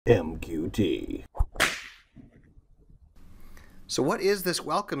MQT. So what is this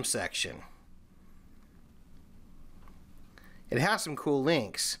welcome section? It has some cool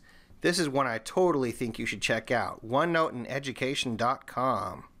links. This is one I totally think you should check out. OneNote and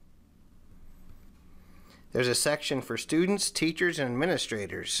education.com. There's a section for students, teachers, and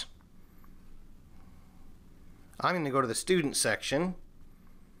administrators. I'm going to go to the student section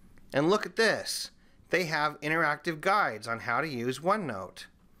and look at this. They have interactive guides on how to use OneNote.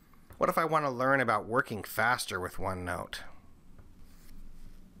 What if I want to learn about working faster with OneNote?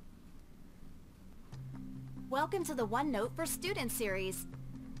 Welcome to the OneNote for Students series.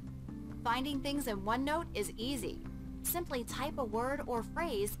 Finding things in OneNote is easy. Simply type a word or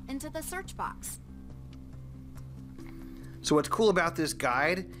phrase into the search box. So what's cool about this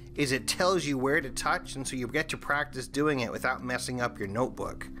guide is it tells you where to touch, and so you get to practice doing it without messing up your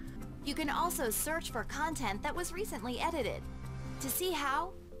notebook. You can also search for content that was recently edited. To see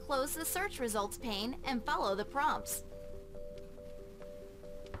how, close the search results pane and follow the prompts.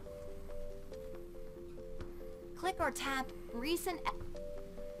 Click or tap Recent.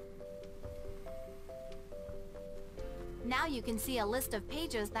 Now you can see a list of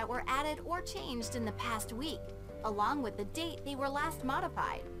pages that were added or changed in the past week, along with the date they were last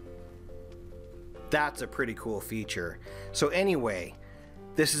modified. That's a pretty cool feature. So anyway,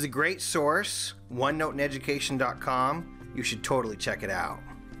 this is a great source, OneNote and education.com. You should totally check it out.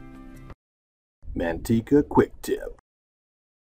 Manteca Quick Tip.